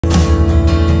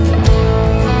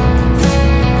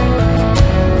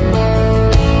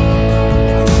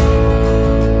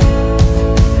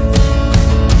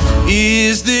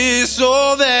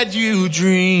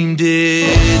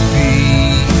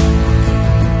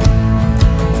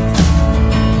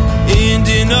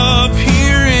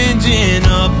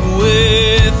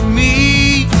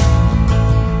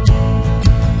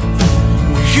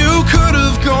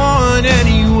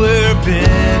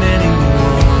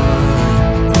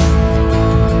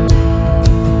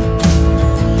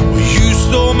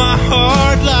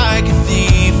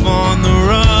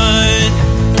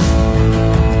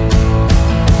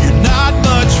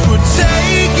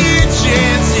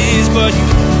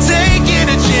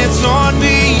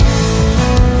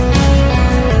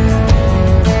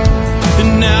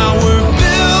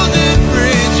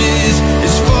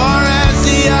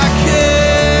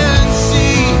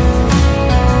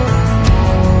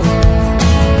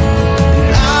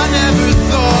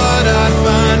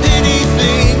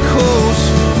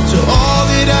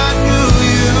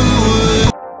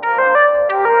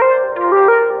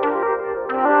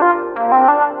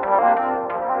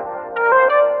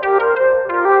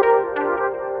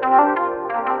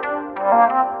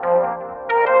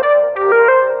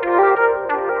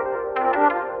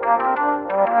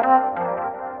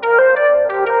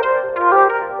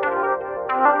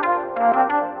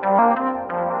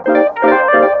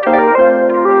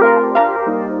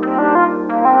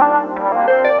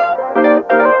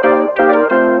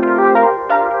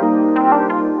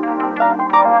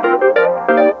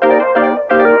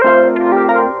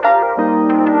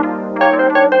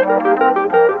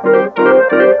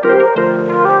It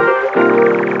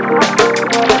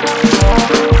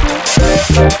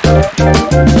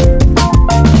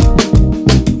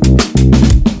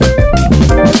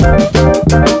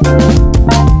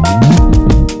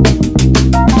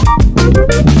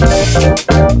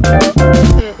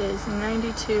is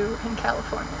 92 in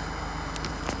California.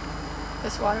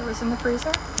 This water was in the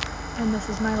freezer, and this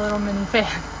is my little mini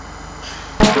fan.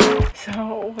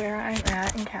 So where I'm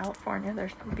at in California,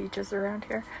 there's no beaches around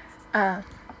here.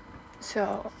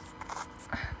 So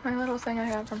my little thing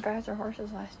I got from Faster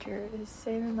Horses last year is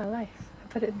saving my life. I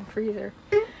put it in the freezer.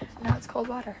 Now it's cold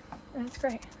water, and it's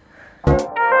great.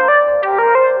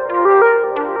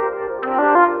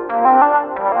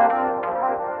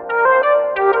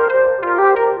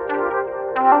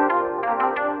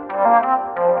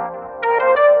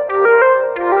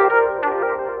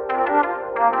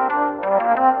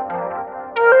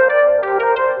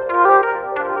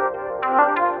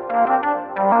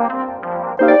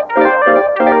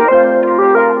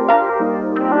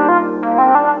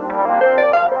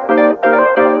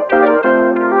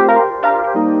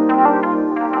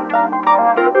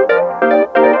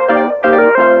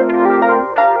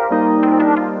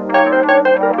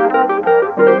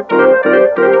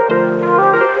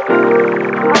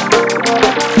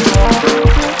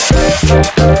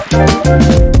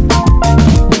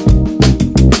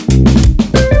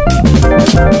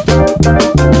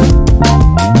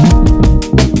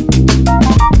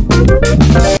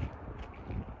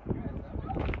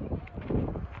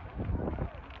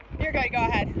 You're good, go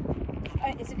ahead.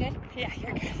 Is it good? Yeah,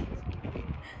 you're good.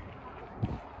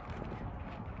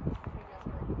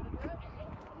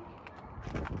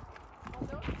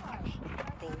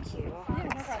 Thank you. Yeah,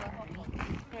 no problem.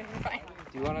 No, you're fine.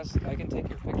 Do you want us? I can take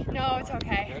your picture. No, it's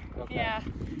okay. Okay. Yeah.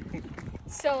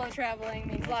 Solo traveling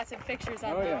means lots of pictures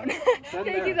on Oh, loan. yeah.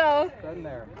 Thank you though. Send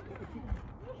there.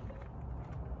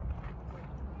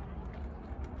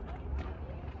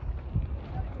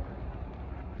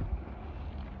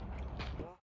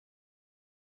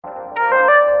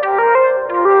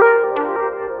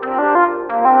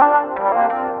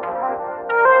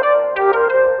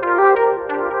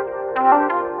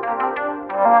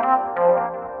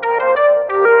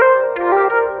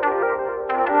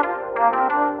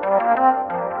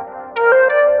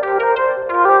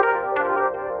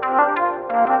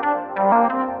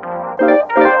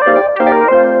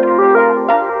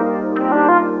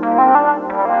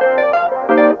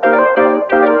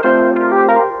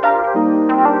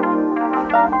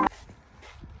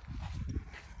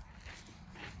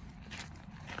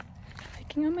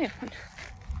 Hiking on my own.